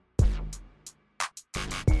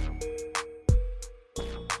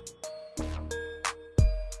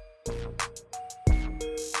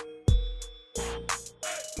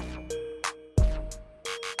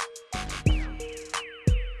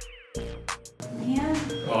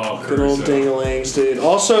Oh, good old ding-a-lings, dude.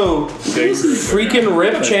 Also, freaking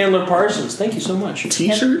rip Chandler Parsons. Thank you so much.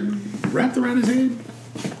 T-shirt wrapped around his head.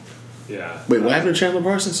 Yeah. Wait, what happened to Chandler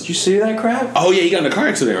Parsons? Did you see that crap? Oh yeah, he got in a car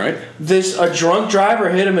accident, right? A drunk driver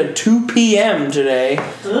hit him at 2 p.m. today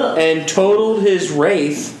and totaled his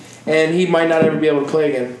Wraith, and he might not ever be able to play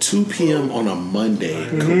again. 2 p.m. on a Monday,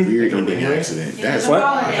 career-ending accident. That's what?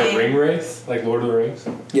 Like a ring race? Like Lord of the Rings?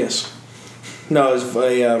 Yes. No, it was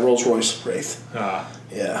a Rolls-Royce Wraith. Yeah.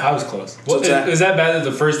 I was close. Is that bad that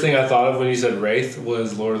the first thing I thought of when you said Wraith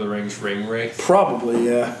was Lord of the Rings ring race? Probably,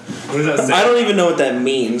 yeah. What does that say? I don't even know what that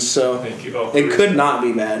means, so Thank you. Oh, it could not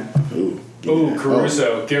be bad. Ooh,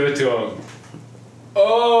 Caruso. Give it to him.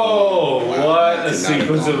 Oh, wow. what a Could not have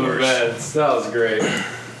sequence gone of worse. events. That was great.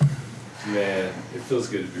 Man, it feels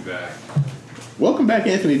good to be back. Welcome back,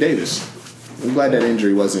 Anthony Davis. I'm glad that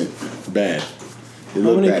injury wasn't bad.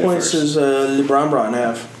 How many points does LeBron Bron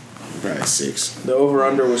have? Probably 6. The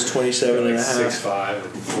over-under was 27 and a half. 6'5" or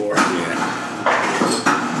 4. Yeah.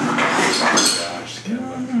 Gosh,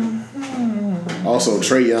 Kemba. Also,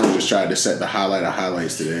 Trae Young just tried to set the highlight of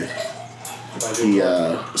highlights today. He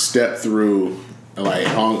stepped through, did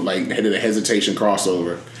a hesitation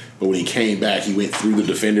crossover, but when he came back, he went through the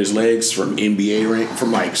defender's legs from NBA range,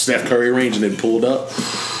 from Steph Curry range, and then pulled up.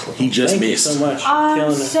 He just Thank missed. you so much.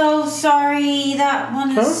 I'm so sorry. That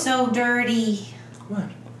one is so dirty. What?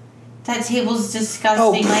 That table's disgusting. Oh.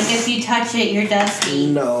 Like, if you touch it, you're dusty.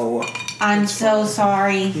 No. I'm so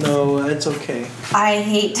sorry. No, it's okay. I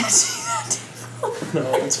hate touching that table.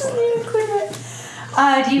 No, it's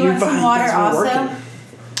fine. Do you want some water also? Working.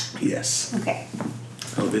 Yes. Okay.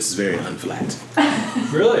 Oh, this is very unflat.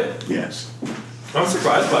 Really? Yes. I'm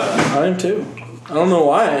surprised by that. I am too. I don't know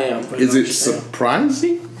why I am. But Is I'm it just saying.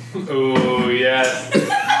 surprising? Oh, yes.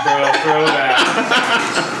 Throwback.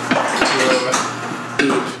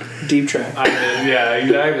 Deep track. Yeah,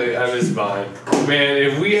 exactly. I miss Vine. Man,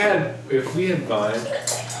 if we had Vine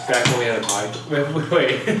back when we had a podcast.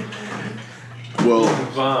 Wait. Well,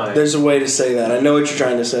 Vine. There's a way to say that. I know what you're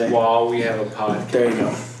trying to say. While we have a podcast. There you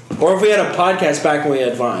go. Or if we had a podcast back when we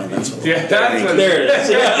had Vine. That's what. Yeah, that's what There it is.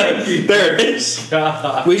 Yeah. There it is.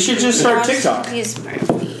 God. We should just start TikTok. These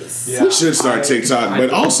Murphys. Yeah. we should start TikTok,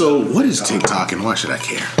 but also, what is TikTok and why should I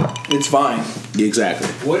care? It's Vine. Exactly.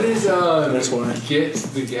 What is That's why. Get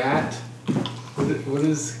the Gat? What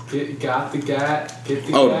is Got the Gat? Get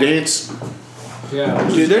the Oh, Gat? dance. Yeah.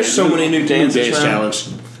 Dude, there's so many new dances Dance now. challenge.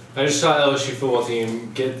 I just saw LSU football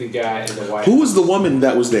team get the guy in the white. Who was the woman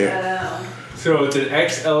that was there? So it's an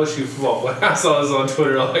ex-LSU football player. I saw this on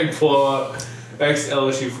Twitter, pull up.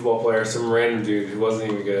 Ex-LSU football player, some random dude who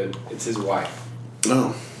wasn't even good. It's his wife.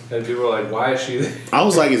 Oh. And people were like, why is she there? I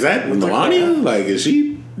was like, is that Melania? Like, is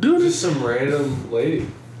she doing this? Just some random lady.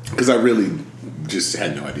 Because I really just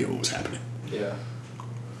had no idea what was happening. Yeah.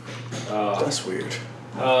 That's weird.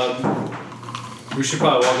 We should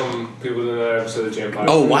probably welcome people to another episode of Jam Podcast.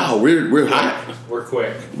 Oh, wow. We're hot. We're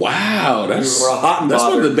quick. Wow. That's We're hot and that's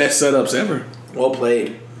one of bothered. the best setups ever. Well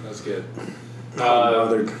played. That's good.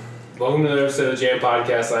 Bothered. Welcome to another episode of Jam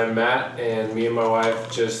Podcast. I'm Matt, and me and my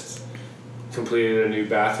wife just completed a new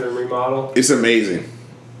bathroom remodel. It's amazing.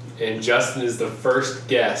 And Justin is the first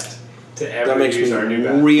guest to That ever makes use me our new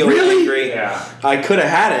bathroom. real Really? angry. Yeah. I could have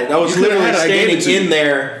had it. I was You coulda literally had it. I gave it standing to you. in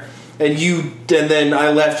there, and then I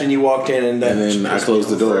left, and you walked in, and And then I closed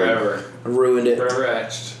the door. Forever. ruined it. Forever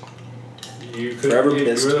etched. You could Forever you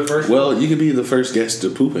pissed. were the first Well, you could be the first guest to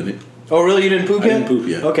poop in it. Oh, really? You didn't poop I yet? didn't poop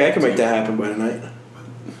yet. Okay, I can make that happen by tonight.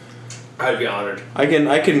 I'd be honored. I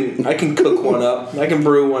can cook one up. I can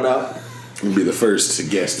brew one up. You'd be the first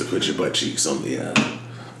guest to put your butt cheeks on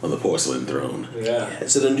the porcelain throne. Yeah.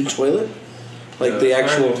 Is it a new toilet? Like the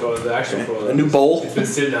actual toilet. The actual toilet. a new bowl? It's been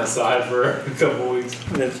sitting outside for a couple weeks.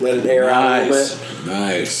 And let it air out a little Nice. bit.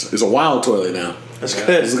 Nice. It's a wild toilet now. That's Yeah.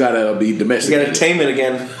 good. It's got to be You domesticated. gotta tame it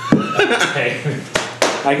again. Hey.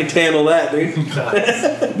 I can handle that,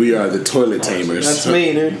 dude. We are the toilet tamers. That's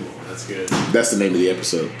me, dude. That's good. That's the name of the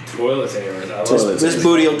episode. Toilet tamers. I love Toilet it. This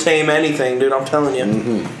booty will tame anything, dude. I'm telling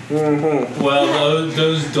you. Well,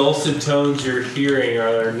 those dulcet tones you're hearing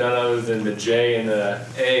are none other than the J and the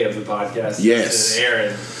A of the podcast. Yes. And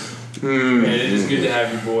Aaron. And it is good to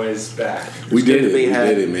have you boys back. We good did to it. be We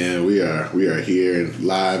had. did it, man. We are here and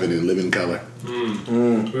live and in living color.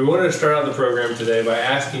 We wanted to start out the program today by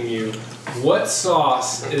asking you, what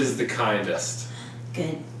sauce is the kindest?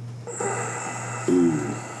 Good.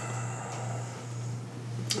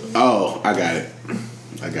 Oh, I got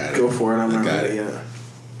it. Go for it. I'm not got ready it. yet.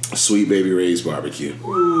 Sweet Baby Ray's barbecue.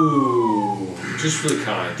 Ooh, just really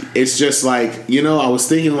kind. It's just like, I was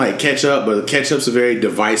thinking like ketchup, but ketchup's a very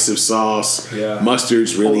divisive sauce. Yeah.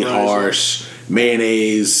 Mustard's really Polarizer. harsh.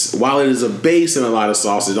 mayonnaise. While it is a base in a lot of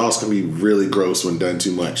sauce, it also can be really gross when done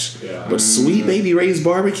too much. Yeah. But Sweet Baby Ray's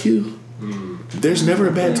barbecue, there's never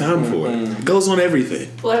a bad time for it. It goes on everything.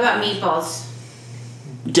 What about meatballs?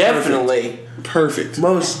 Definitely. Perfect.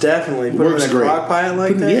 Most definitely. Put them Works in a great. crock pot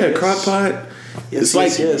like that. Yeah, crock pot. It's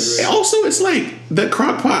like also it's like the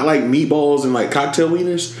crock pot like meatballs and like cocktail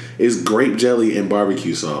wieners is grape jelly and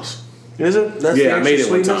barbecue sauce. Is it? That's the Yeah, I made it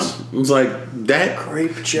extra one sweetness? time. It was like that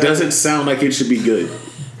Grape jelly. doesn't sound like it should be good.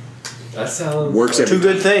 That sounds Works like, Two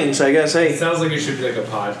good things, I guess. It Hey, sounds like it should be like a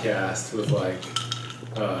podcast with like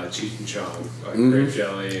Cheech and Chong, like grape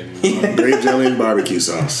jelly and. Grape jelly and barbecue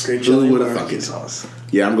sauce. grape jelly Who and would have barbecue fucking sauce.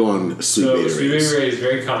 Yeah, I'm going Sweet So Baby Sweet Baby Ray's. Ray is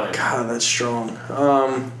very kind. God, that's strong.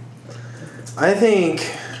 I think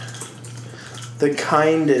the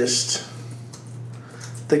kindest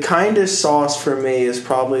sauce for me is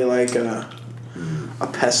probably like a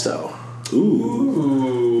pesto.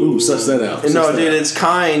 Ooh, suss that out. Suss No, that dude, out. it's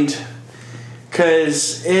kind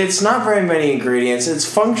because it's not very many ingredients. It's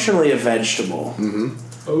functionally a vegetable,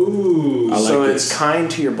 Ooh. I like so this. it's kind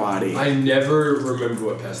to your body. I never remember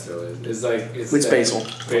what pesto is. It's like It's that- basil.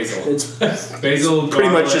 Basil. It's Basil. pretty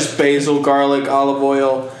much garlic. just basil, garlic, olive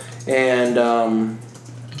oil, and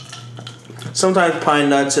sometimes pine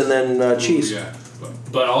nuts, and then cheese. Yeah,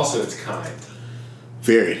 but also it's kind.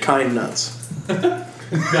 Very. Kind nuts.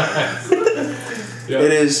 Nice. Yeah.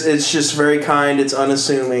 It is. It's just very kind. It's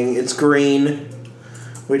unassuming. It's green,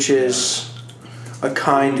 which is a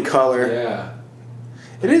kind color. Yeah.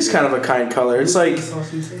 It is kind of a kind color. It's like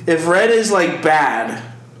if red is like bad,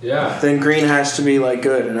 Yeah. then green has to be like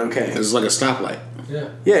good and okay. It's like a stoplight. Yeah.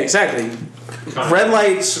 Yeah, exactly. Kind. Red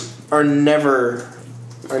lights are never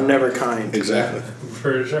kind. Exactly.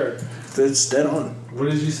 For sure. It's dead on. What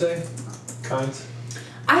did you say? Kind.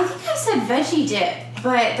 I think I said veggie dip,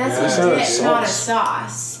 but that's Yeah, a it's dip, not a not a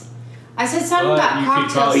sauce. sauce. I said something Well, about you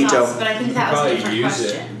could cocktail probably- sauce, Ito. but I think You that could was a probably different use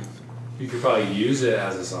it. question. You could probably use it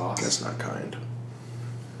as a sauce. That's not kind.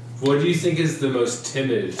 What do you think is the most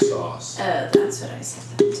timid sauce? Oh, that's what I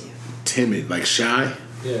said that too. Timid, like shy.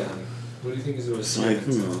 Yeah. What do you think is the most like, timid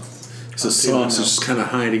hmm. sauce? It's a sauce that's just kind of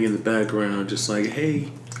hiding in the background, just like,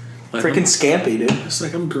 hey. Like, Freaking scampi, dude. It's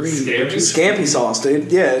like I'm green. Scampi? Scampi sauce, dude.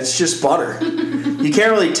 Yeah, it's just butter. You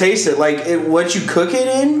can't really taste it. Like what you cook it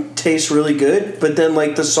in tastes really good, but then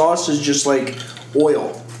like the sauce is just like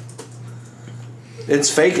oil. It's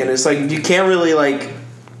faking. It's like you can't really like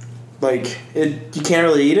it. You can't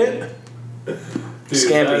really eat it, Dude,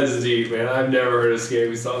 Scampi. that is deep, man. I've never heard of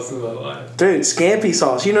scampi sauce in my life. dude. Scampi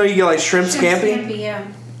sauce. You know you get like shrimp scampi. Yeah.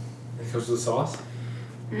 It comes with sauce?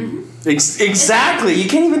 Exactly. You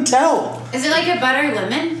can't even tell. Is it like a butter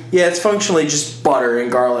lemon? Yeah, it's functionally just butter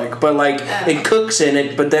and garlic, but like it cooks in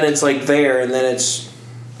it. But then it's like there, and then it's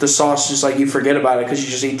the sauce. Just like you forget about it because you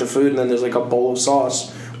just eat the food, and then there's like a bowl of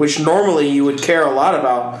sauce, which normally you would care a lot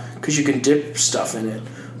about because you can dip stuff in it,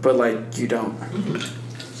 but like you don't.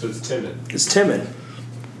 So it's timid. It's timid.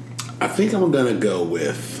 I think I'm gonna go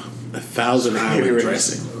with 1,000 Island Maybe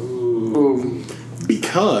dressing Ooh.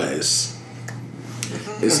 because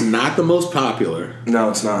it's not the most popular. No,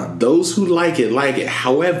 it's not. Those who like it like it.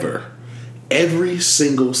 However, every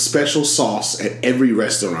single special sauce at every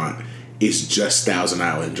restaurant is just Thousand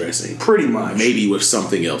Island dressing, Pretty much. maybe with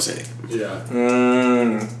something else in it,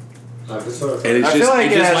 Yeah. I've been sort of- and it's I just feel like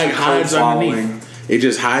it it just has like a cult hides following. underneath. It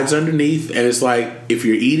just hides underneath, and it's like if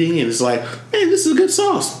you're eating, and it's like, man, this is a good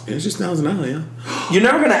sauce. And it's just Thousand Island, yeah. You're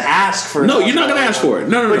never gonna ask for. No, you're not gonna ask for it.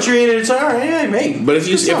 No. But you're eating it. It's like, all right, yeah, maybe. But if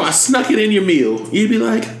It's good I sauce. snuck it in your meal, you'd be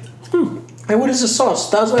like, Hey, what is the sauce?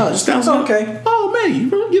 $1,000. just Thousand Island. Okay. Oh man, you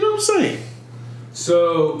know what I'm saying?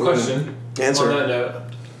 So, question. Answer. On that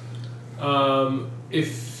note,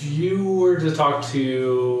 if you were to talk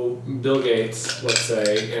to Bill Gates, let's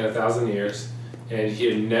say, in 1,000 years, and he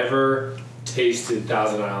had never tasted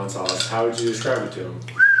Thousand Island sauce, how would you describe it to him?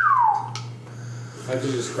 How would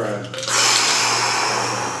you describe?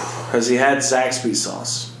 Has he had Zaxby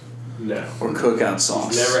sauce No. or cookout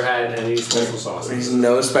sauce? Never had any special He's sauces.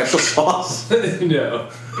 no special sauce. No.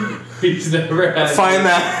 He's never had. I find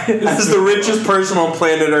that as the richest person on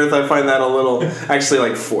planet Earth, I find that a little, actually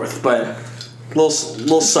like fourth, but little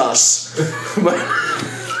sus. but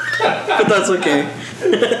that's okay.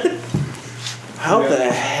 How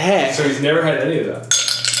the heck? So he's never had any of that.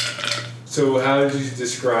 So how would you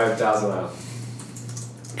describe Thousand Island?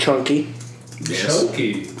 Chunky. Yes.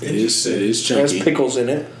 Chunky. It is Has chunky. pickles in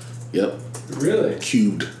it. Yep. Really?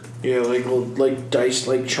 Cubed. Yeah, like little, like diced,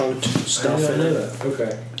 like chunked stuff I in didn't it. know that.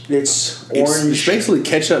 Okay. It's It's orange. basically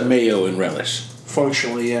ketchup, mayo, and relish.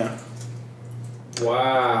 Functionally, yeah.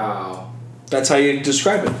 Wow. That's how you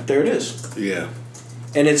describe it. There it is. Yeah.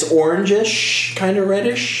 and it's orangish, kind of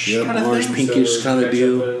reddish, Yep, kind of orange, thing. pinkish kind of ketchup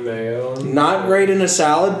deal. and mayo. Not great in a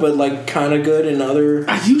salad, but like kind of good in other.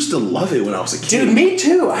 I used to love it when I was a kid. Dude, me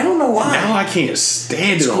too. I don't know why. Now I can't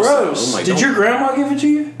stand It's it on gross. salad. I'm like, Did don't- your grandma give it to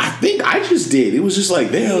you? I think I just did. It was just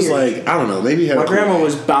like, I was like, I don't know, maybe had My a grandma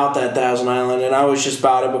was about that Thousand Island, and I was just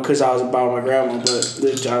about it because I was about my grandma,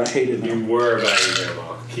 but I hated You it. were about your grandma.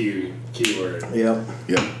 Keyword. Yep.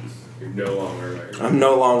 Yep. You're no longer about your grandma. I'm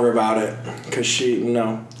no longer about it because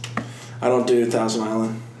I don't do Thousand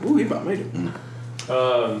Island. Ooh, he about made it.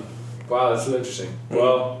 Wow, that's so interesting.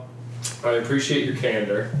 Well, I appreciate your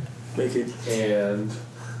candor Thank you. and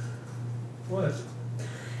what?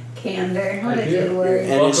 Candor. What I a do. good word.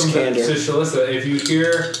 And it's Welcome candor. to Shalissa. If you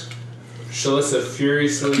hear Shalissa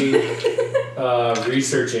furiously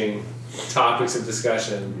researching topics of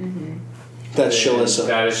discussion, That's then Shalissa.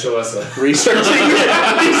 That is Shalissa.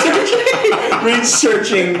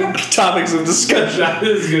 Researching topics of discussion. That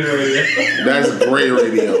is good radio. That's great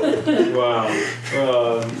radio. Wow.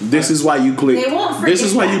 This is why you click. They won't This forget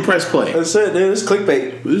is why that. you press play. That's it, dude. It's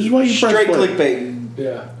clickbait. This is why you Straight press play. clickbait.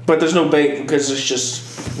 Yeah. But there's no bait because it's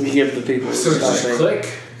just we give the people. So it's just stuff. click.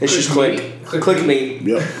 It's just click. Click me.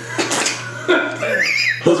 Yep.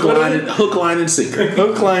 Hook, line, and sinker.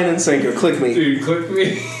 Hook, line, and sinker. Click me. Dude, click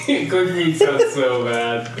me. Click me sounds so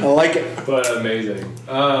bad, I like it. but amazing.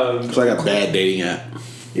 It's like a bad dating app.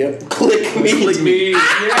 Yep. Click me. Click me.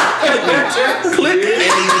 Yeah. Click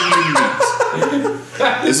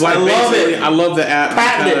It's like I love basically- it. I love the app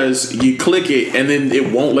Patent it. because you click it and then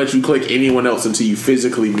it won't let you click anyone else until you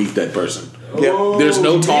physically meet that person. Oh, There's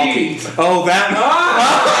no talking. neat. Oh, that.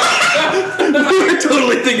 We were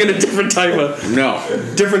totally thinking a different type of, No.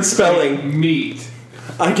 different spelling. Meat.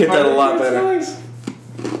 I get that a lot better.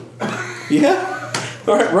 Yeah.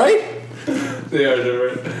 All right. Right. They are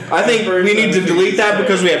different. I think First, we need to think delete that it's-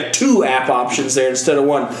 because we have 2 app options there instead of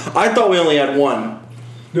 1. I thought we only had 1.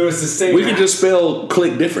 No, it's the same. We can just spell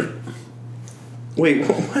click different. Wait.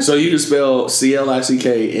 What? So you can spell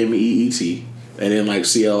CLICKMEET and then like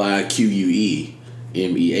CLIQUEMEAT.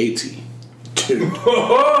 Dude.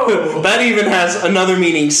 Whoa! That even has another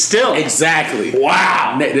meaning still. Exactly.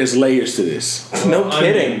 Wow. There's layers to this. No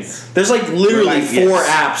kidding. Onions. There's like literally Like, 4 yes.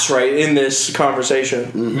 apps right in this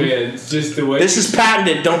conversation. Man, just the way. This is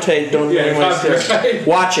patented. Don't Yeah, anyone copyright.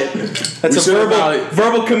 watch it. That's We a should probably-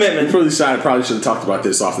 verbal commitment. Probably should have talked about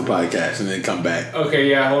this off the podcast and then come back. Okay,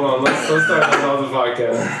 yeah, hold on. Let's start this off the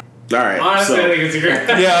podcast. All right. Honestly, I think it's a great.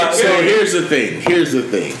 Yeah. So here's the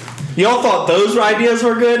thing. Y'all thought those ideas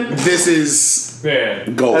were good? This is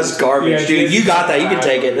Man, gold. That's garbage, Yeah, dude. this You is got that. You can bad.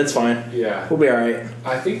 take it. That's fine. yeah. We'll be all right.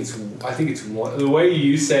 I think it's one. The way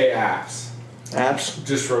you say apps Apps,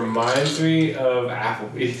 just reminds me of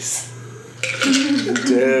Applebee's.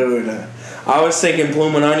 dude. I was thinking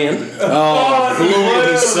Bloomin' Onion. Oh,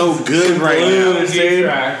 Bloom is so good right now. Blooms, dude.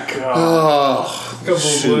 Track. Oh, Couple of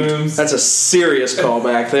shoot. blooms. That's a serious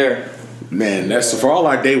callback there. Man, that's for all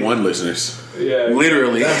our day one listeners. Yeah,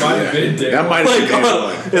 Literally. That might have been day That one. might have Like been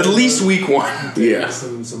day one. at least week 1. Yeah.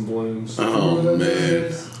 Some blooms. Oh, Remember those man.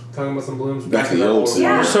 days? Talking about some blooms. Back in the old days.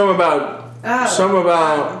 Yeah. Some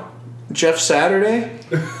about Jeff Saturday.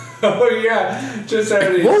 Oh yeah, just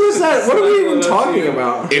Saturday. What was that? What are we even That's talking you.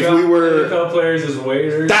 about? If we were NFL players as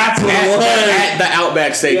waiters. That's what it was. at the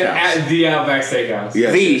Outback Steakhouse. yeah, at the Outback Steakhouse.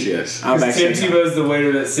 Yes, The yes. Outback Tim Steakhouse. Tebow's the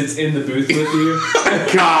waiter that sits in the booth with you.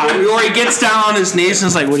 God. Or he gets down on his knees and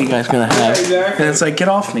is like, "What are you guys gonna have?" exactly. And it's like, "Get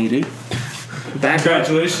off me, dude."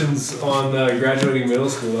 Congratulations on graduating middle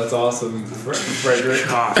school. That's awesome, Frederick.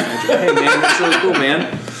 Hey man, that's really cool, man.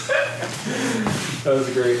 That was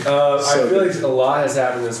great. I feel like a lot has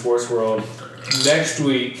happened in the sports world. Next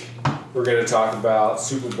week, we're going to talk about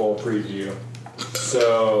Super Bowl preview.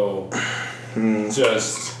 So,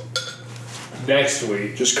 just next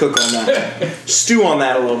week. Just cook on that, stew on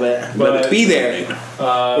that a little bit, but be there.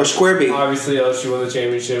 Or square B, Obviously, LSU won the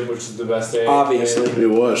championship, which is the best day Obviously. in It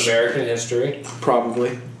was. American history.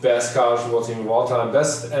 probably. Best college football team of all time.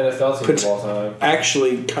 Best NFL team of all time.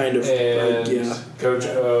 Actually, kind of. And yeah. Coach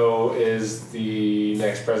O is the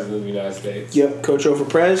next president of the United States. Yep. Coach O for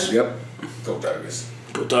Prez. Yep. Go Tigers.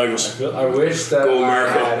 Go Tigers. I wish that Go I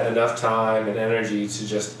America. had enough time and energy to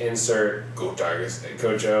just insert Go Tigers and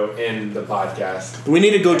Coach O in the podcast. We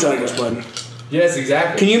need a Go Tigers button. Yes,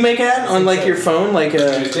 exactly. Can you make that on like your phone? Like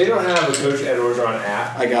If they don't have a Coach Ed Orgeron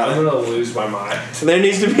app, I got I'm it. gonna lose my mind. there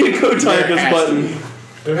needs to be a Go Tigers has to button.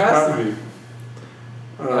 There has to be.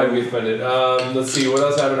 I'd be offended. Let's see, what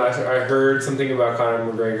else happened? I heard something about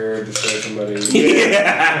Conor McGregor destroyed somebody.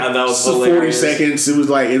 Yeah, that was So 40 hilarious. seconds. It was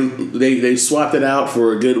like they swapped it out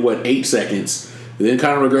for a good 8 seconds. And then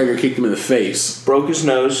Conor McGregor kicked him in the face. Broke his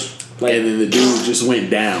nose. Like, and then the dude just went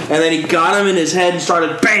down. and then he got him in his head and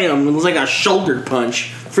started bam. It was like a shoulder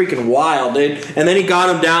punch. Freaking wild, dude. And then he got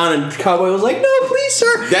him down, and Cowboy was like, "No, please,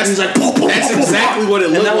 sir." That's and he's like, that's exactly what it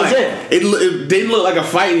looked and that like. was it. It didn't look like a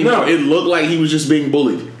fight anymore. No. It looked like he was just being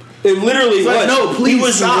bullied. It literally was. Like, no, please he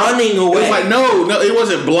was stop. running away. It was like, no, it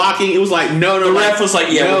wasn't blocking. It was like, no. The ref was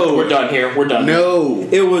like, "Yeah, no. we're done here. We're done." No.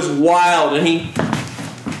 It was wild, and he,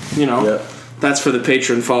 Yep. that's for the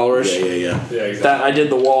Patreon followers. Yeah. Yeah, exactly. That I did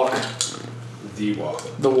the walk. The walk.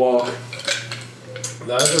 The walk.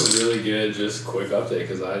 That was a really good, just quick update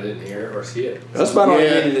because I didn't hear it or see it. That's about all I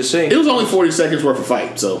Yeah. needed to see. It was only 40 seconds worth of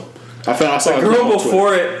fight, so I saw The it girl on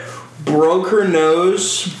before it broke her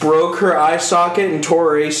nose, broke her eye socket, and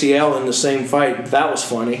tore her ACL in the same fight. That was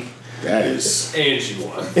funny. Twitter. That is. And she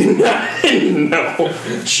won. No.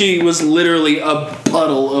 She was literally a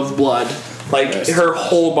puddle of blood. Like, Yes. her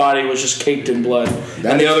whole body was just caked in blood.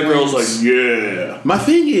 That and the other girl's like, explains- yeah. My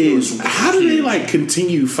thing is, how do they like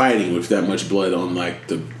continue fighting with that much blood on like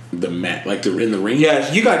the mat, like in the ring?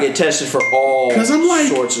 Yeah, you gotta get tested for all 'Cause I'm like-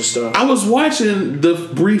 sorts of stuff. I was watching the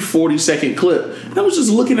brief 40-second clip, and I was just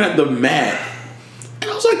looking at the mat,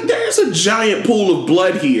 and I was like, "There's a giant pool of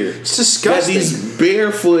blood here." It's disgusting. That these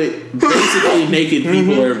barefoot, basically naked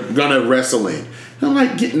people are gonna wrestle in. And I'm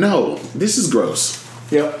like, no, this is gross.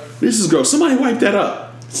 Yep. This is gross. Somebody wipe that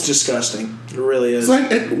up. It's disgusting. It really is.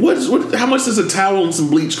 It's like, what? How much does a towel and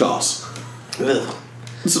some bleach cost? Ugh.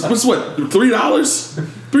 What's what? $3?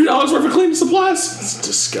 $3 worth of cleaning supplies? It's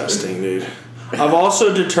disgusting, dude. I've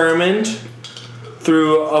also determined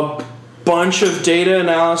through a bunch of data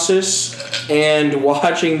analysis and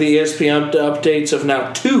watching the ESPN updates of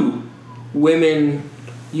now 2 women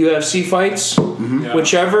UFC fights, Yeah.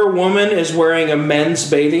 whichever woman is wearing a men's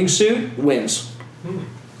bathing suit wins.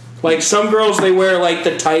 Like, some girls, they wear like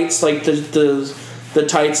the tights, like the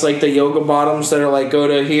tights, like the yoga bottoms that are like go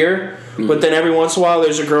to here. But then every once in a while,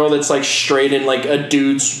 there's a girl that's like straight in like a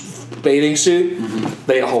dude's bathing suit.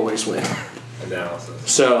 They always win.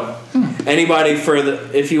 Analysis. So, anybody for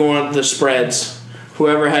the, if you want the spreads,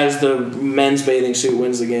 whoever has the men's bathing suit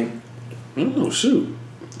wins the game. Oh shoot!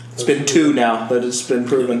 It's been 2 now that it's been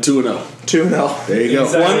proven. 2-0. 2-0. There you go.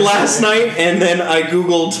 Exactly. One last night, and then I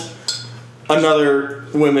googled another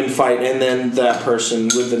women fight, and then that person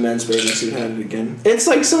with the men's bathing suit had it again. It's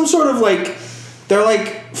like some sort of like, they're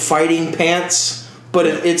like fighting pants, but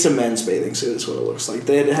it's a men's bathing suit is what it looks like.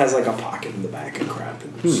 It has like a pocket in the back and crap.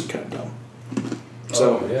 It's kind of dumb.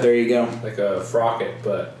 So, Oh, yeah. there you go. Like a frocket,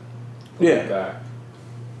 but on Yeah. the back.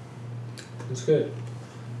 It's good.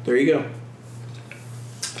 There you go.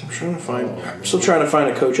 I'm trying to find. Oh, I'm still trying to find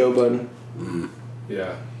a Coach O button.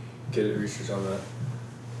 Yeah. Get it research on that.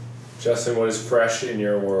 Justin, what is fresh in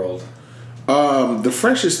your world? The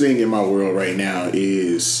freshest thing in my world right now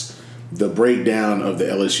is the breakdown of the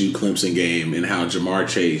LSU Clemson game and how Jamar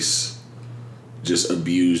Chase just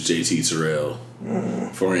abused JT Terrell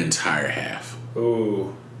for an entire half.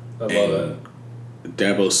 Ooh, I love And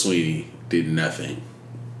Dabo Sweeney did nothing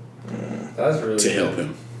it. That's really to good. help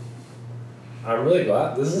him. I'm really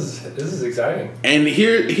glad. This is exciting. And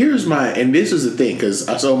here's this is the thing, because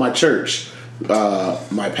I saw my church,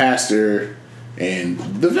 my pastor, and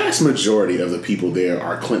the vast majority of the people there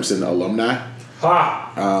are Clemson alumni.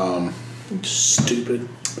 Ha! Stupid.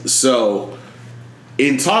 So,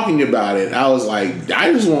 in talking about it, I was like,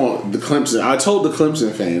 I just want the Clemson. I told the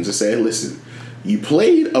Clemson fans to say, listen, you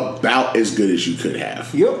played about as good as you could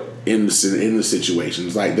have. Yep. In the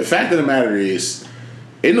situations. Like, the fact of the matter is,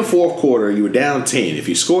 in the fourth quarter, you were down 10. If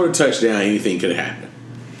you scored a touchdown, anything could have happened.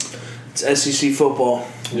 It's SEC football.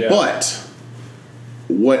 Yeah. But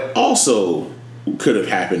what also could have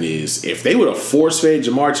happened is if they would have force-fed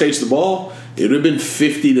Jamar Chase the ball, it would have been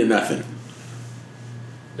 50-0.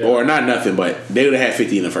 Yeah. Or not nothing, but they would have had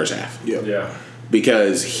 50 in the first half. Yep. Yeah.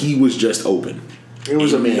 Because he was just open. It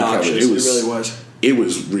was In man obnoxious. coverage. It really was. It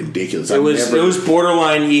was ridiculous. It was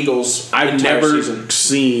borderline Eagles. I've entire never season.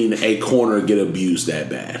 seen a corner get abused that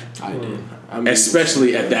bad. I did. I mean,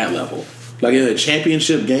 Especially at that level. Like in a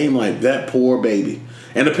championship game, like that poor baby.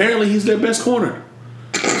 And apparently he's their best corner.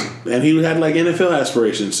 And he had like NFL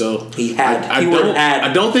aspirations, so He had. I Keyword had.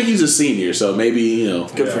 I don't think he's a senior, so maybe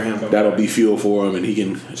Good for him. come that'll back. be fuel for him, and he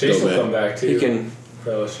can Chase go will back. come back too. He can.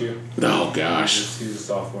 For LSU. Oh gosh, He's a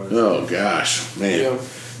sophomore. oh gosh, man. Yeah.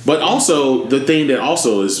 But also the thing that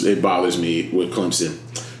also it bothers me with Clemson,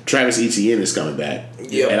 Travis Etienne is coming back,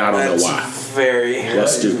 and I don't know why. Very.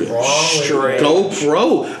 That's stupid. Wrong with Straight. that? Go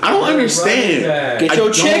pro. I don't understand. back. Get I your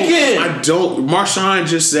don't- chicken. I don't. Marshawn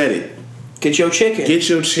just said it. Get your chicken. Get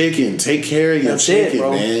your chicken. Take care of your That's it, chicken,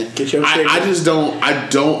 bro. man. Get your I chicken. just don't. I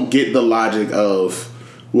don't get the logic of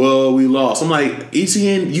well, we lost. I'm like,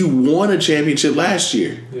 ETN, you won a championship last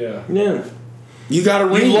year. Yeah. Yeah. You got a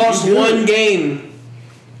ring. You lost You good. one game.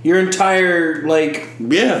 Your entire,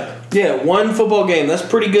 Yeah. one football game. That's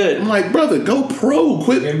pretty good. I'm like, brother, go pro.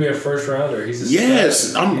 Quit. Give me a first rounder. He's a Yes,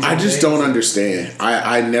 stud. He's I just don't amazing. understand.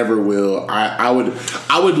 I never will. I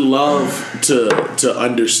would love to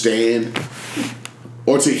understand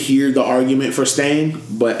or to hear the argument for staying,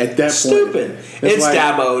 but at that Stupid. point, It's like,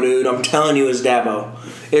 Dabo, dude. I'm telling you, it's Dabo.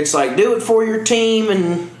 It's like, do it for your team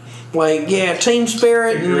and, team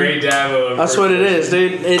spirit. And Great Dabo. that's what it is,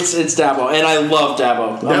 dude. It's Dabo. And I love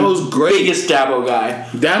Dabo. Dabo's I'm great. Biggest Dabo guy.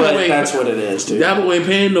 But that's what it is, dude. Dabo ain't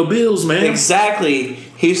paying no bills, man. Exactly.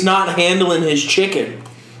 He's not handling his chicken.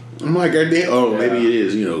 I'm like, maybe it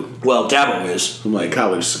is. Well, Dabo is. I'm like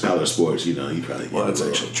college sports. You probably. That's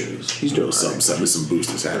actually true. He's doing something. Some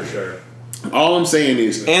boosters For happening. sure. All I'm saying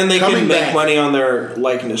is, And they coming can make back- money on their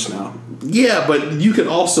likeness now. Yeah, but you can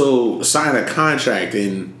also sign a contract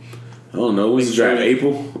in. I don't know. When's the draft?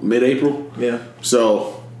 April, mid-April. Yeah.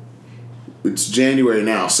 So it's January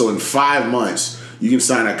now. So in 5 months, you can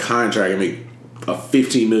sign a contract and make a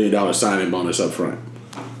 $15 million signing bonus up front.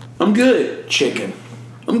 I'm good. Chicken.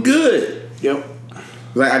 I'm good. Yep.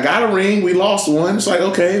 Like, I got a ring. We lost one. It's like,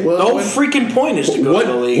 okay, well. The whole freaking point is to go to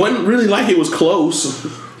the league. Wasn't really like it was close.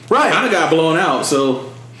 Right. Kind of got blown out.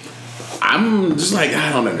 So I'm just like,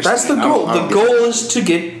 I don't understand. That's the goal. The goal is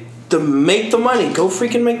to make the money. Go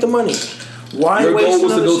freaking make the money. Why Your waste goal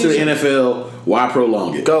was to another go to the season? NFL. Why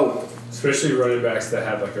prolong it? Go. Especially running backs that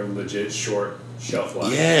have like a legit short shelf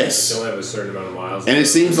life. Yes. They only have a certain amount of miles. And it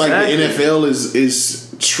seems like Exactly. the NFL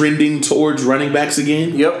is trending towards running backs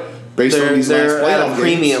again. Yep. Based on these they're last at playoff a games.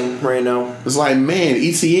 premium right now. It's like, man,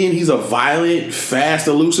 ETN, he's a violent, fast,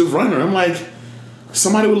 elusive runner. I'm like,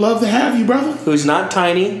 somebody would love to have you, brother. Who's not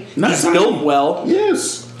tiny. Not He's tiny. built well.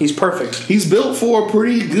 Yes. He's perfect. He's built for a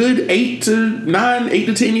pretty good 8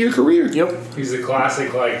 to 10 year career. Yep. He's a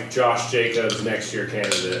classic like Josh Jacobs next year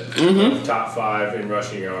candidate. Mm-hmm. Top 5 in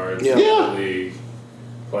rushing yards Yeah. in Yeah. the league.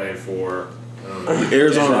 Playing for I don't know.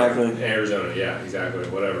 Arizona. Exactly. Arizona, yeah, exactly.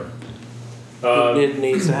 Whatever. It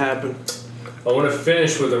needs to happen. I want to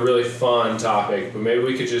finish with a really fun topic, but maybe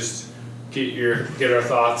we could just get our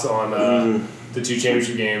thoughts on the 2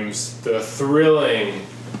 championship games, the thrilling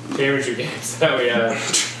championship games that we had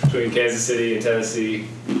between Kansas City and Tennessee,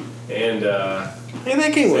 and Hey,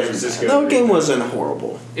 that game San Francisco. wasn't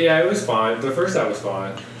horrible. yeah, it was fine. The first half was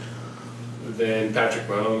fine. Then Patrick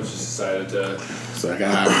Mahomes just decided to, It's like,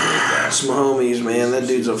 ah, It's Mahomes, man. That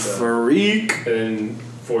dude's a freak. and then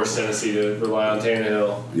force Tennessee to rely on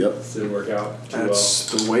Tannehill. yep. It didn't work out too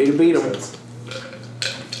That's the way to beat him. well.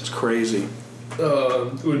 It's crazy.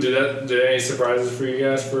 Did any surprises for you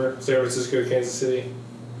guys for San Francisco, Kansas City?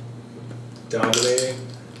 Dominating?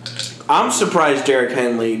 I'm surprised Derrick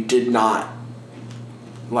Henley did not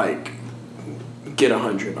get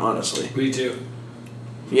 100. Honestly. Me too.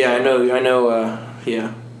 Yeah, I know.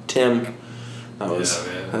 Yeah, Tim.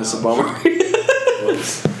 That's a bummer.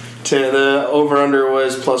 The over under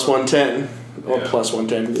was plus 110. Or Yeah. plus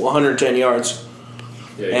 110. 110 yards.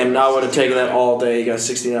 Yeah, And I would have taken that all day. He got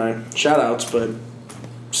 69. Shout outs, but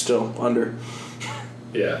still under.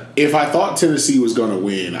 Yeah. If I thought Tennessee was going to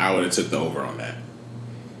win, I would have took the over on that.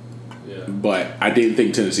 Yeah. But I didn't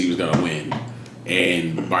think Tennessee was going to win.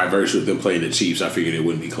 And by virtue of them playing the Chiefs, I figured it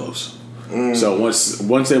wouldn't be close. So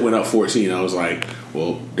once they went up 14, I was like,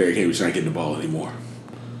 well, Derrick Henry's not getting the ball anymore.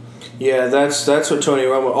 Yeah, that's what Tony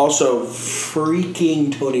Romo. Also,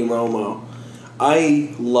 freaking Tony Romo.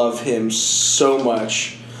 I love him so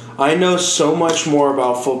much. I know so much more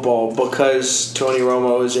about football because Tony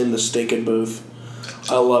Romo is in the stinking booth.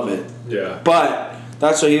 I love it. Yeah. But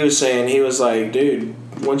that's what he was saying. He was like, dude,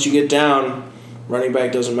 once you get down, running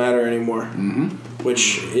back doesn't matter anymore. Mm-hmm.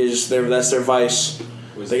 Which is that's their vice.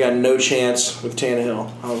 They got no chance with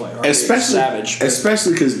Tannehill. I was like, savage.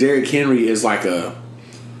 Especially because Derrick Henry is like a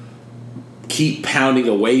keep pounding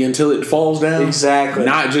away until it falls down. Exactly.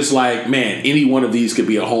 Not just like, man, any one of these could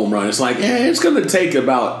be a home run. It's like, it's going to take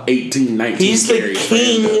about 18, 19 He's the carries for him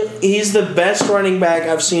king. to- He's the best running back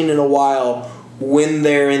I've seen in a while when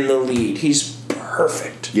they're in the lead. He's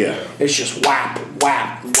perfect. Yeah. It's just whap,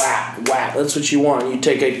 whap, whap, whap. That's what you want. You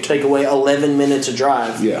take away 11 minutes of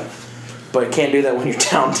drive. Yeah. But can't do that when you're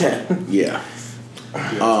down 10. Yeah.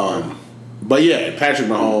 But yeah, Patrick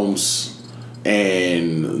Mahomes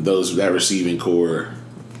and that receiving core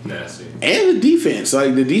Nasty. and the defense.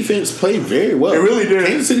 Like the defense played very well. They really did.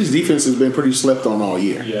 Kansas City's defense has been pretty slept on all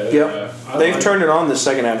year. Yeah. Yep. They've turned it on the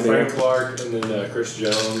second half of the Frank year. Clark and then Chris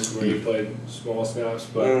Jones when he played small snaps,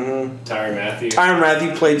 but Tyrann Mathieu. Tyrann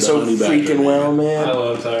Mathieu played so honey badger, freaking man. well, I man.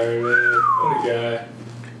 love Tyrann, man. What a guy.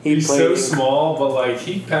 He's so small, but like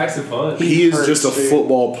he packs a punch. He is just a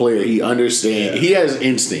football player. He understands. Yeah. He has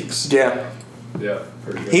instincts. Yeah. Yeah.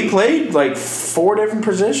 For sure. He played like 4 different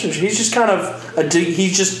positions. He's just kind of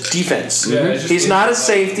he's just defense. Yeah, he's not a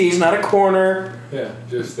safety. He's not a corner. Yeah,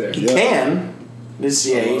 just there. He can. He's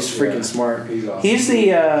freaking smart. He's awesome.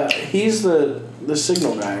 He's the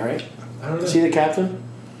signal guy, right? I don't know. Is he the captain?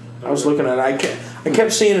 I was looking at it. I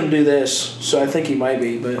kept seeing him do this, so I think he might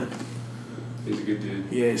be, but he's a good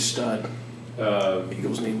dude. yeah, he's a stud.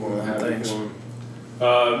 Eagles need more of them things.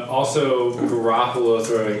 Also, Garoppolo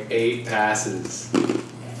throwing 8 passes.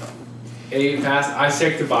 8 passes. I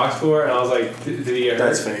checked the box score and I was like, did he get hurt?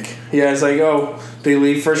 That's fake. Yeah, it's like, oh, did he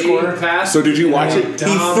leave first quarter? Passes. So did you watch it?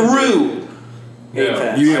 He threw.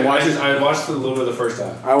 Yeah. You didn't watch it? I watched a little bit of the first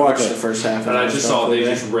half. I watched the first half. And I just saw they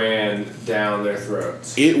just ran down their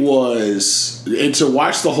throats. It was, and to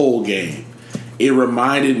watch the whole game, it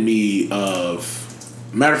reminded me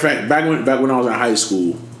of, matter of fact, back when I was in high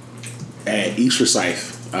school at East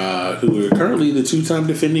Forsyth, who are currently the 2-time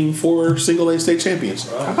defending 4 single-A state champions.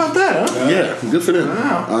 Wow. How about that, huh? Yeah, good for them.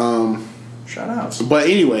 Wow. Shout outs. But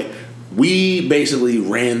anyway, we basically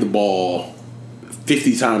ran the ball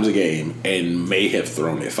 50 times a game and may have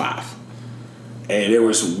thrown it 5. And there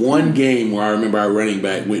was one game where I remember our running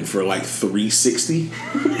back went for like 360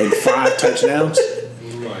 and 5 touchdowns. Oh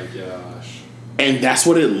my gosh. And that's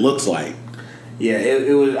what it looked like. Yeah,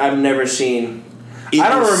 it was. I've never seen. I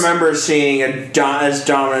don't remember seeing as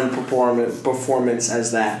dominant performance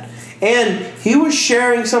as that. And he was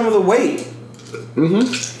sharing some of the weight.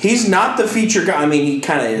 Mm-hmm. He's not the feature guy. I mean, he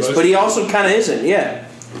kind of is, but he also kind of isn't. Yeah.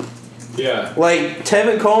 Yeah. Like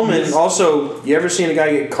Tevin Coleman. Also, you ever seen a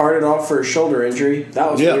guy get carted off for a shoulder injury?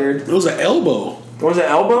 That was weird. It was an elbow. Was it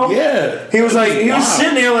elbow? Yeah. He was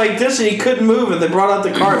sitting there like this, and he couldn't move, and they brought out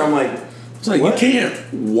the cart. I'm like, it's like, what? You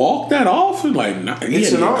can't walk that off, and like, he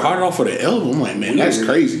had to carted off for the elbow. I'm like, man, that's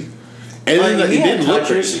crazy. And then he didn't look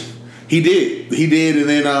crazy. He did, and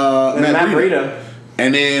then Matt Breida.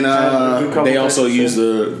 And then they also used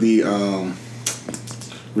the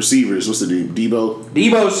receivers. What's the dude?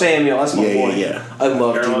 Debo Samuel. That's my boy. Yeah. I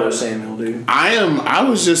love Debo Samuel, dude. I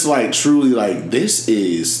was just like truly like, this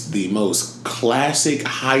is the most classic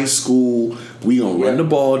high school. We gonna run the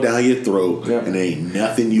ball down your throat, and there ain't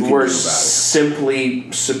nothing you can do about it. We're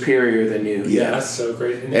simply superior than you. Yeah, that's so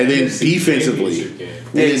great. And then defensively,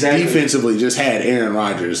 defensively, just had Aaron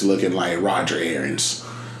Rodgers looking like Roger Aarons.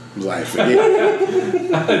 I was like, forget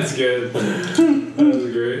it. That's good. That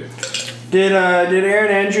was great. Did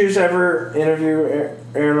Aaron Andrews ever interview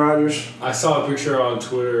Aaron Rodgers? I saw a picture on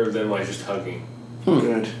Twitter of them like just hugging.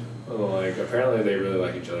 Good. Like apparently they really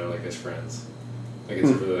like each other, like as friends. Like it's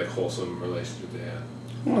a really like wholesome relationship they have.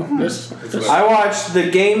 Well, I watched the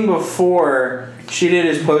game before she did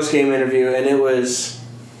his post game interview, and it was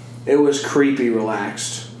creepy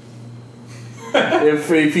relaxed.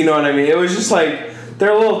 if you know what I mean, it was just like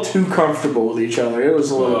they're a little too comfortable with each other. It was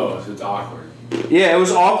a little. Oh, so it's awkward. Yeah, it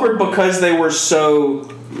was awkward because they were so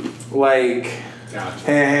like,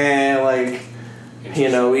 like, you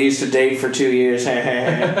know, we used to date for 2 years.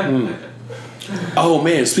 Oh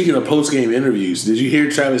man, speaking of post game interviews, did you hear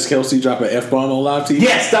Travis Kelce drop an F-bomb on live TV?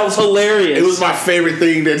 Yes, that was hilarious. It was my favorite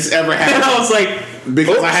thing that's ever happened. And I was like,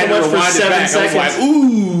 because I had to rewind it back. Seconds. I was like,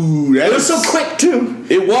 ooh, it was so quick too.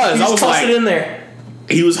 It was. He I was tossed like, it in there.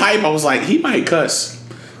 He was hype. I was like, he might cuss.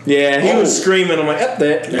 Yeah, he was screaming. I'm like, up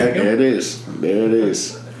there. There it is. There it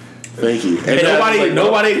is. Thank you. And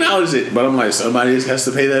nobody acknowledged it, but I'm like, somebody just has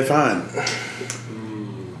to pay that fine.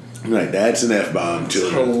 I'm like, that's an F-bomb,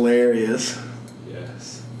 children. Hilarious.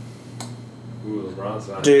 Yes. Ooh, LeBron's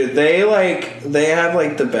not. Dude, they have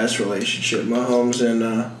like the best relationship, Mahomes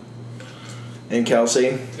and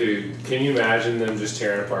Kelsey. Dude, can you imagine them just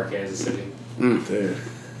tearing apart Kansas City? Dude.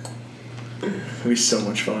 It'd be so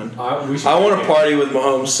much fun. I want to party with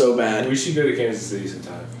Mahomes so bad. We should go to Kansas City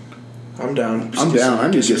sometime. I'm down. I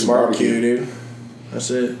need to get some barbecue, dude. That's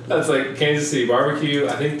it. That's like Kansas City barbecue.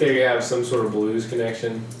 I think they have some sort of blues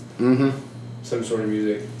connection. Mm-hmm. Some sort of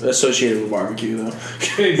music. Associated with barbecue, though.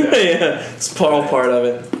 Exactly. Yeah, it's all part of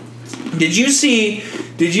it. Did you see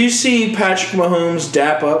Patrick Mahomes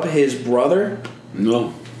dap up his brother?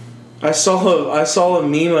 No. I saw a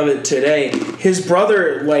meme of it today. His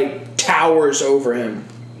brother like towers over him.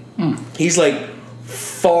 He's like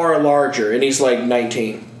far larger, and he's like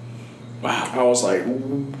 19. Wow. I was like,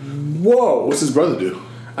 whoa. What's his brother do?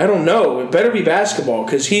 I don't know. It better be basketball,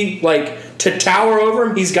 because he like to tower over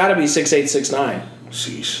him. He's got to be 6'8", 6'9".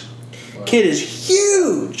 Sheesh. Wow. Kid is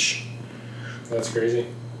huge. That's crazy.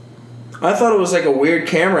 I thought it was like a weird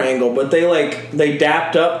camera angle, but they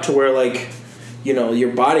dapped up to where like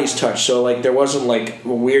your bodies touch. So like there wasn't like a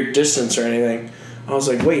weird distance or anything. I was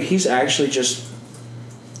like, wait, he's actually just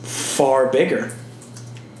far bigger.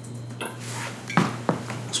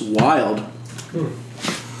 It's wild.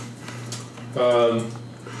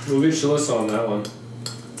 We'll get Shalissa on that one.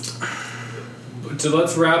 So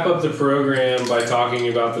let's wrap up the program by talking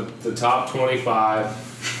about the top 25.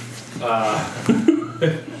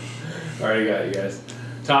 Already got you guys.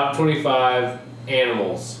 Top 25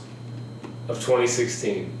 animals of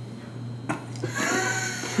 2016.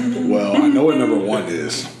 Well, I know what number 1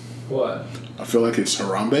 is. What? I feel like it's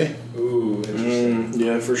Harambe. Ooh, interesting.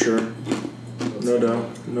 Yeah, for sure. No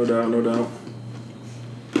doubt. No doubt.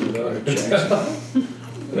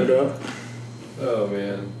 Oh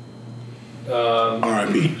man.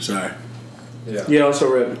 R.I.P. Sorry. Yeah. Yeah, also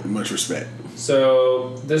rip. Much respect.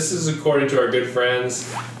 So this is according to our good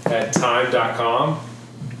friends at Time.com.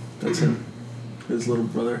 That's him. His little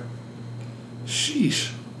brother.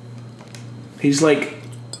 Sheesh. He's like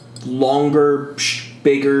longer,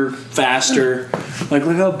 bigger, faster. Like,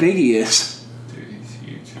 look how big he is. Dude, he's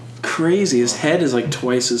huge. Crazy. His head is like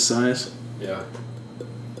twice his size. Yeah.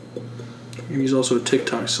 He's also a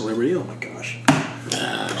TikTok celebrity. Oh my gosh.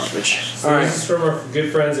 Garbage. So All right. this is from our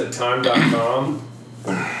good friends at Time.com.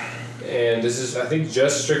 And this is, I think,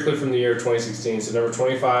 just strictly from the year 2016. So number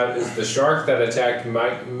 25 is the shark that attacked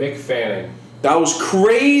Mick Fanning. That was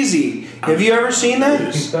crazy. Have you ever seen that?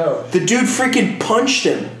 No. The dude freaking punched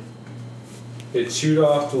him. It chewed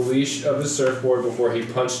off the leash of his surfboard before he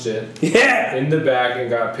punched it Yeah. in the back and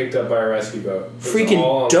got picked up by a rescue boat. It was Freaking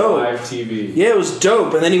all on dope. live TV. Yeah, it was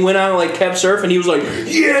dope. And then he went out and like kept surfing. He was like,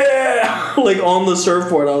 yeah, like on the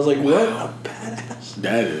surfboard. I was like, what a badass.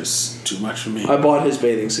 That is too much for me. I bought his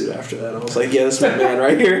bathing suit after that. I was like, yeah, this is my man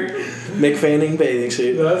right here. Mick Fanning bathing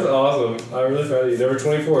suit. That's awesome. I'm really proud of you. Number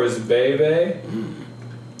 24 is Bebe.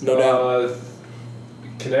 No doubt.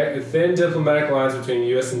 Connect thin diplomatic lines between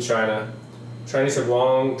U.S. and China. Chinese have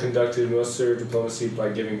long conducted most of their diplomacy by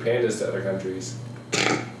giving pandas to other countries.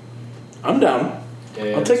 I'm down.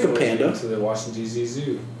 And I'll take a this panda. went to the Washington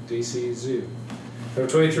D.C. Zoo. Number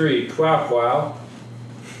 23, Kwao Kwao.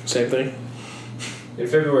 Same thing. In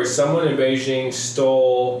February, someone in Beijing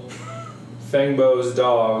stole Fengbo's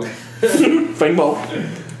dog, Fangball.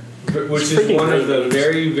 which is freaking one of the great names.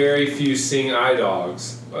 very, very few seeing eye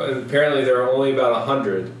dogs. Apparently, there are only about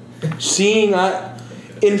 100 Seeing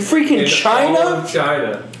in freaking in China? all of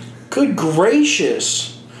China. Good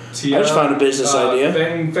gracious. I just found a business idea.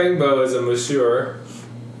 Fengbo is a masseur,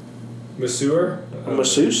 A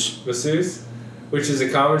masseuse? masseuse, which is a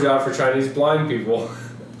common job for Chinese blind people.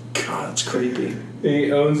 God, that's creepy.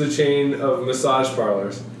 He owns a chain of massage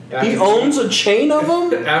parlors. He owns a chain of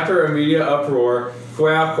them? After a media uproar,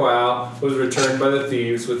 Kwao Kwao was returned by the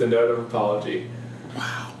thieves with a note of apology.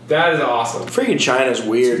 Wow. That is awesome. Freaking China's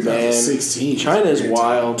weird, man. 2016. China is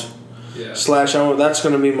wild. Yeah. That's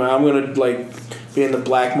gonna be I'm gonna like be in the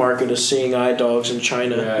black market of seeing eye dogs in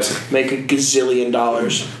China. Yeah. Make $1 gazillion.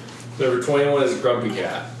 Number 21 is Grumpy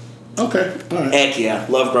Cat. Okay. All right. Heck yeah,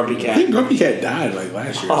 love Grumpy I Cat. think Grumpy Cat died like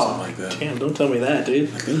last year or something like that. Damn, don't tell me that, dude.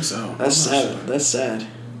 I think so. That's I'm not sad. sure. That's sad.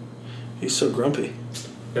 He's so grumpy.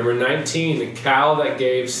 Number 19, the cow that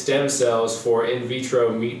gave stem cells for in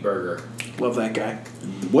vitro meat burger. Love that guy.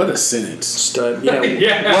 What a sentence. Stud. Yeah.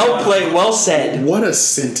 Yeah. Well played. Well said. What a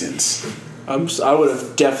sentence. I would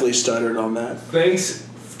have definitely stuttered on that. Thanks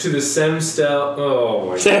to the stem cell. Oh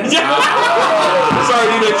my Sorry, dude,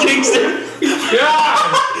 I jinxed it.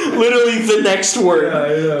 god! Literally the next word. Yeah, I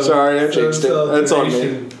know. Sorry, I Stem jinxed it. cell That's on me.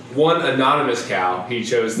 donation. One anonymous cow he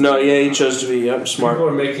chose. No, yeah, he chose to be smart. People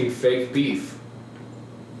are making fake beef,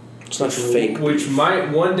 It's not fake. which might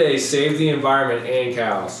one day save the environment and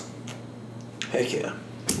cows. Heck yeah.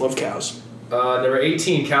 Love cows. Number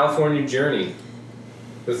 18, California Journey.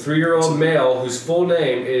 The 3-year-old male whose full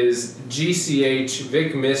name is GCH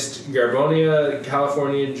Vic Mist Garbonia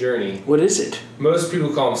California Journey. What is it? Most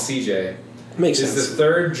people call him CJ. Makes Is sense. the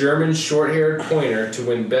third German short-haired pointer to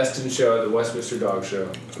win Best in Show at the Westminster Dog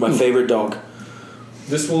Show. It's my favorite dog.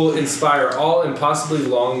 This will inspire all impossibly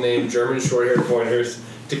long-named German short-haired pointers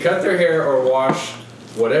to cut their hair or wash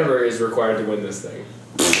whatever is required to win this thing.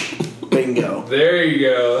 Bingo. There you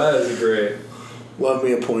go. That is great. Love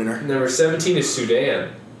me a pointer. Number 17 is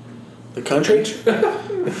Sudan. The country?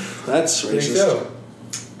 That's I think racist. so.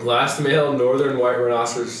 Last male northern white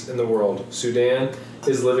rhinoceros in the world. Sudan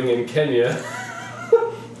is living in Kenya.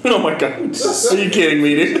 Oh my god. Are you kidding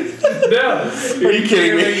me, dude? No. Are you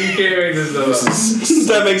kidding me? You can't make this stuff up.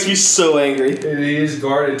 That makes me so angry. He is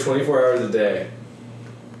guarded 24 hours a day.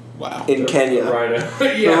 Wow. in Kenya. The rhino.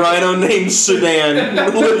 The rhino named Sudan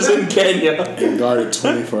lives in Kenya. Guarded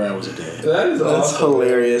 24 hours a day. That is That's awesome.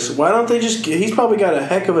 hilarious. Why don't they just? He's probably got a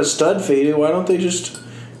heck of a stud feed. Why don't they just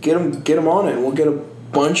get him on it? We'll get a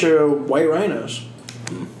bunch of white rhinos.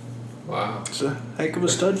 Wow. It's a heck of a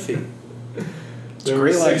stud feed. Number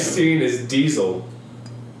great life. 16 is Diesel.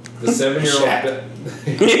 The 7-year-old.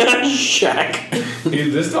 Yeah, Shaq.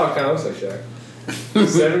 Dude, this dog kind of looks like Shaq. The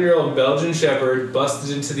 7-year-old Belgian Shepherd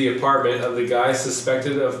busted into the apartment of the guy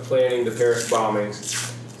suspected of planning the Paris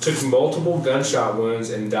bombings, took multiple gunshot wounds,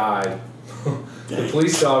 and died. The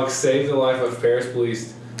police dog saved the life of Paris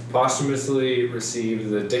police, posthumously received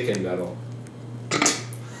the Dickin Medal.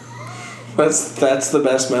 That's the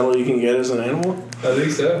best medal you can get as an animal. I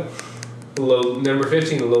think so. Number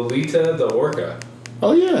 15, Lolita the orca.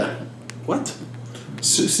 Oh, yeah. What?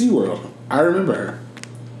 SeaWorld. I remember her.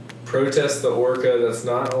 Protest the orca that's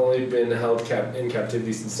not only been held in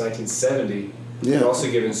captivity since 1970, but also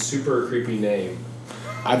given super creepy name.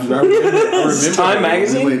 I remember Time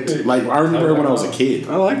Magazine? I remember when I was a kid.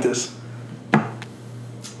 I like this.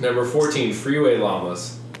 Number 14, freeway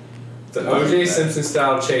llamas. The O.J. Simpson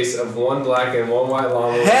style chase of one black and one white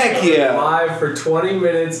llama Heck was yeah. live for 20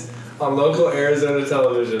 minutes on local Arizona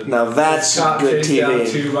television. Now that's Cop good chased down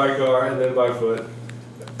TV. 2 by car and then by foot.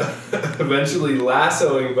 Eventually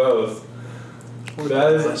lassoing both.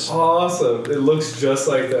 That is awesome. It looks just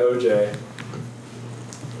like the O.J.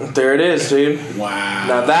 There it is, dude. Wow.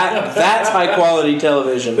 Now that's high quality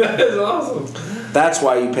television. That is awesome. That's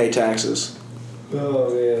why you pay taxes. Oh,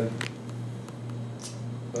 man.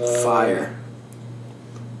 Fire.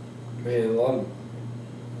 Man, a lot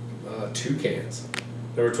of toucans.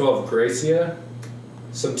 Number 12, Gracia.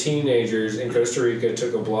 Some teenagers in Costa Rica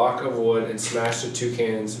took a block of wood and smashed a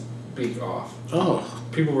toucan's beak off. Oh.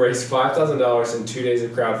 People raised $5,000 in 2 days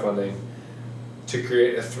of crowdfunding to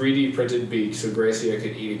create a 3D printed beak so Gracia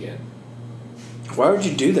could eat again. Why would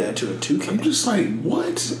you do that to a toucan? I'm just like,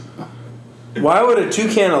 what? Why would a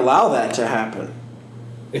toucan allow that to happen?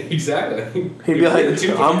 Exactly. He'd be like,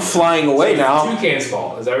 I'm flying away now. Toucan's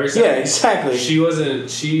fault. Is that what you're saying? Yeah, exactly.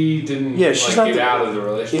 She didn't Yeah, she's not get out of the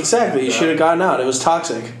relationship. Exactly. You should have gotten out. It was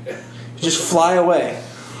toxic. Just fly away.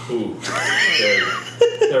 Ooh.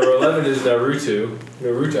 Number 11 is Naruto.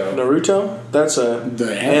 Naruto? That's a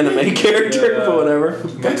The anime character, but whatever.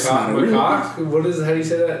 That's not a real Macaque? What is? How do you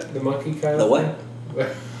say that? The monkey kind The of what?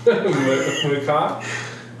 Macaque?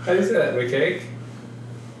 How do you say that? Macaque?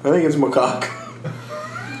 I think it's macaque.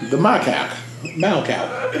 The macaque.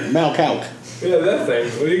 Malcaque. Yeah, that thing.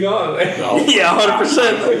 What are you calling it? Oh, Yeah,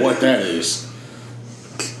 100%. what that is.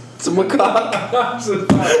 It's a macaque.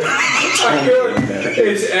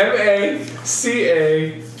 It's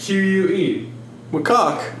MACAQUE.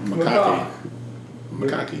 Macaque. Macaque.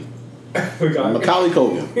 Macaque. Macaque. Macaulay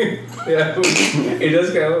Culkin. Yeah, it does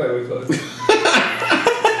kind of look like Macaulay.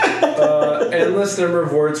 Endless number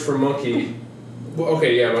of words for monkey. Well,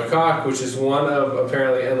 okay, yeah, macaque, which is one of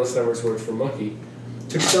apparently endless numbers of words for monkey,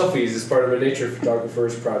 took selfies as part of a nature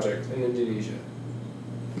photographer's project in Indonesia.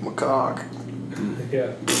 Macaque.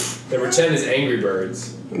 Yeah. Number 10 is Angry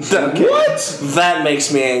Birds. Okay. What? That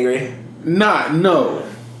makes me angry. No.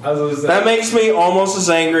 That makes me almost as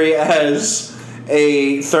angry as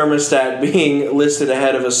a thermostat being listed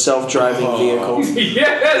ahead of a self-driving vehicle.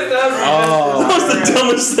 Yes, That was the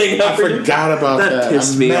dumbest thing I ever. forgot about that. That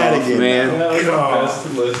pissed I'm me mad off, again man. now. That was the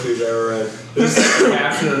best list we've ever read. The second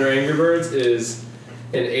caption under Angry Birds is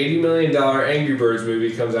an $80 million Angry Birds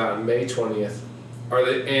movie comes out on May 20th.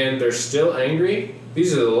 And they're still angry?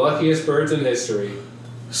 These are the luckiest birds in history.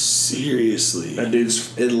 Seriously. That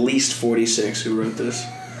dude's at least 46 who wrote this.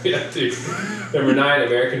 Yeah, dude. Number 9,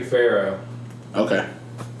 American Pharaoh. Okay.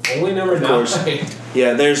 Only number 9. course.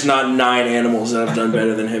 Yeah, there's not 9 animals that have done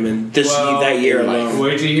better than him in that year alone.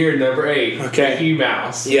 Wait till you hear number 8. Okay. Mickey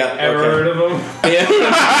Mouse. Yeah, Ever okay. heard of him? Yeah.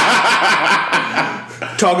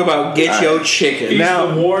 Talk about get your chicken. He's Now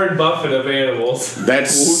the Warren Buffett of animals.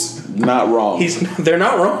 That's not wrong. they're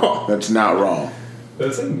not wrong. That's not wrong.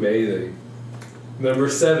 That's amazing. Number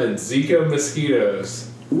 7, Zika mosquitoes.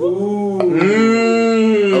 Ooh.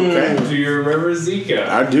 Okay. Do you remember Zika?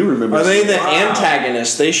 I do remember. Are they the Wow.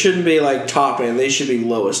 antagonists? They shouldn't be like top end. They should be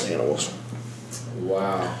lowest animals.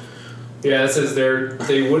 Wow. Yeah, it says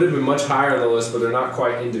they would have been much higher on the list, but they're not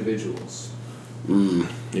quite individuals.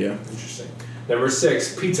 Yeah. Interesting. Number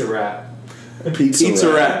 6, Pizza Rat.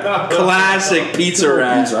 Pizza Rat. Classic Pizza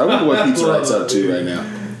Rat. I wonder what Pizza Rat's up to right now.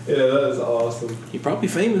 Yeah, that is awesome. You're probably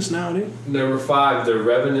famous now, dude. Number 5, The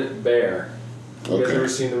Revenant Bear. You guys Okay. ever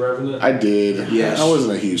seen The Revenant? I did. Yes. I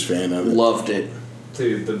wasn't a huge fan of it. Loved it.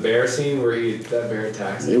 Dude, the bear scene where that bear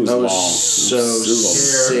attacks It him. was That long. was It so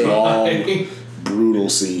was sick. a long, brutal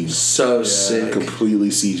scene. So sick. Completely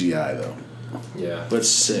CGI though. Yeah. But It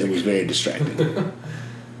sick. was very distracting.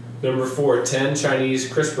 Number 4, 10 Chinese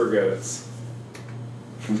CRISPR goats.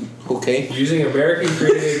 Okay. Using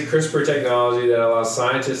American-created CRISPR technology that allows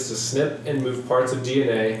scientists to snip and move parts of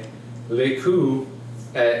DNA, Li Ku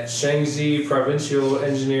at Shaanxi Provincial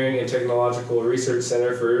Engineering and Technological Research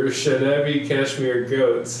Center for Shanebi Kashmir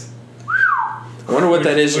goats. I wonder what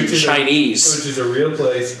that is in Which is Chinese. which is a real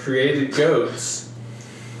place, created goats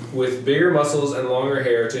with bigger muscles and longer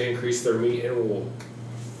hair to increase their meat and wool.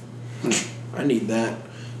 I need that.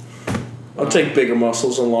 I'll take bigger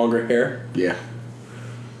muscles and longer hair. Yeah.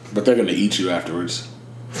 But they're gonna eat you afterwards.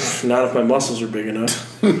 Not if my muscles are big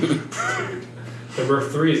enough. Number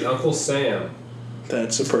 3 is Uncle Sam.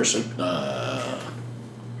 That's a person.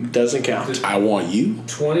 Doesn't count. I want you.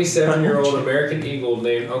 27-year-old American Eagle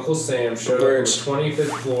named Uncle Sam showed up on the Birds.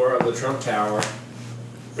 25th floor of the Trump Tower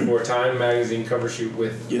for a Time magazine cover shoot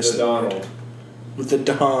with Yes, the they Donald. With the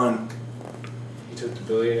Don. He took the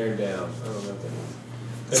billionaire down. I don't know what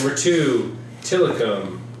that is. Number 2,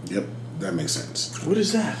 Tillicum. Yep, that makes sense. What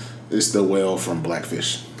is that? It's the whale from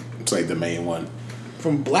Blackfish. It's like the main one.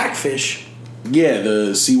 From Blackfish. Yeah,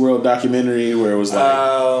 the SeaWorld documentary where it was like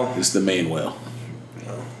Oh. it's the main whale.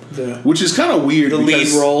 The Which is kind of weird. The lead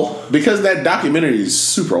because- role. Because that documentary is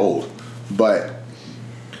super old. But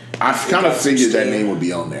I kind of figured that name would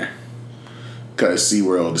be on there. Because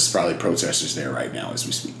SeaWorld is probably protesters there right now as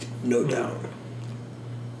we speak. no doubt.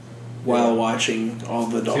 While watching all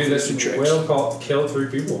the Dude, dolphins this do tricks. whale killed 3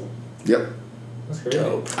 people. Yep. That's crazy.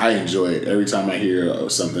 Dope. I enjoy it. Every time I hear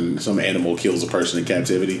some animal kills a person in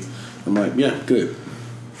captivity, I'm like, yeah, good.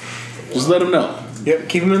 Just let them know. Yep,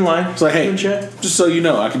 keep them in line. It's like, hey, Keep 'em in check. just so you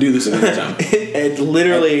know, I can do this at any time. And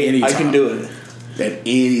literally, At any I can time. do it. At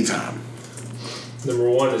any time. Number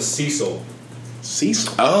 1 is Cecil.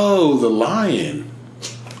 Cecil. Oh, the lion.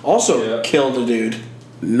 Also Yeah. killed a dude.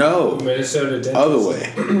 No. Minnesota dentist. Other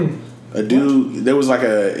way. A dude, there was like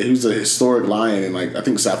he was a historic lion in like, I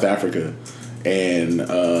think South Africa. And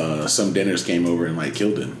some dentists came over and like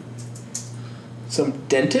killed him. Some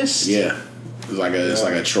dentist? Yeah. It's like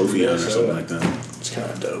a trophy hunt or something like that. It's kind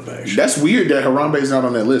of dope, actually. That's weird that Harambe's not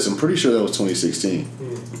on that list. I'm pretty sure that was 2016.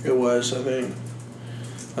 It was, I think.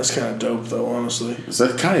 That's kind of dope, though, honestly. So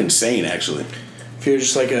that's kind of insane, actually. If you're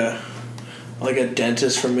just like a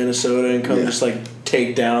dentist from Minnesota and come Yeah. just like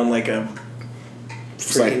take down like a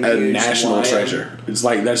It's like freaking a huge national lion. treasure. It's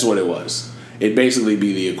like that's what it was. It'd basically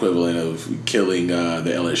be the equivalent of killing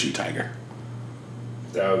the LSU Tiger.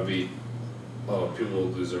 That would be. Oh, people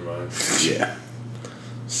would lose their minds. Yeah.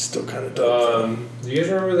 Still kind of dope. Do you guys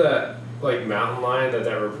remember that like mountain lion that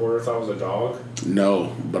reporter thought was a dog?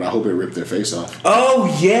 No, but I hope it ripped their face off. Oh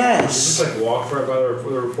He just yes. like walked right by the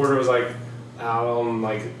reporter was like out on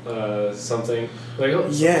like something like oh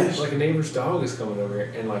Yes. like a neighbor's dog is coming over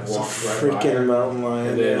here and like It's a walked right by freaking her. mountain lion.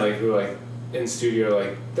 And then yeah. like we were like in studio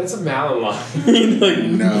like that's a mountain lion. like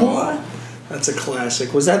No. what? That's a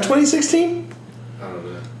classic. Was that 2016? I don't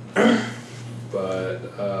know. But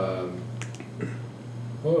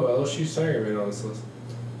LSU's Tiger been on this list.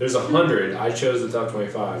 There's 100. I chose the top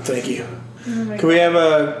 25. Thank you. Oh my Can we have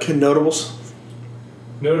notables?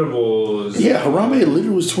 Notables. Yeah, Harambe literally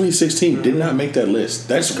was 2016. Did not make that list.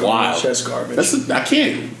 That's wild. That's garbage. I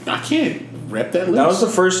can't rep that list. That was the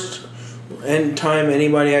first time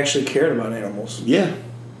anybody actually cared about animals. Yeah.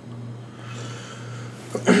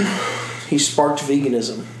 He sparked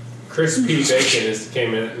veganism. Chris P. Bacon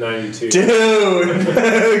came in at 92.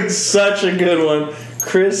 Dude, such a good one.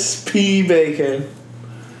 Chris P. Bacon.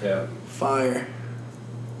 Yeah. Fire.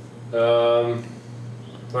 All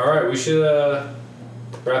right, we should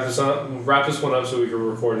wrap this one up so we can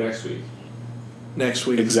record next week. Next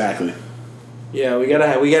week. Exactly. Yeah, we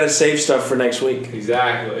gotta save stuff for next week.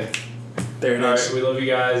 Exactly. There it All is. right, we love you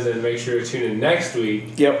guys, and make sure to tune in next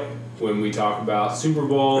week Yep. when we talk about Super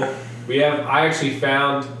Bowl. I actually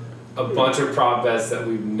found a bunch of prop bets that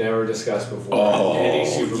we've never discussed before. Oh, Any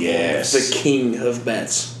Super Bowl. yes. The king of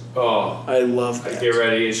bets. Oh, I love bets. get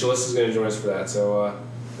ready. And Shalissa's going to join us for that. So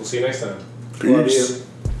we'll see you next time. Love Peace. you.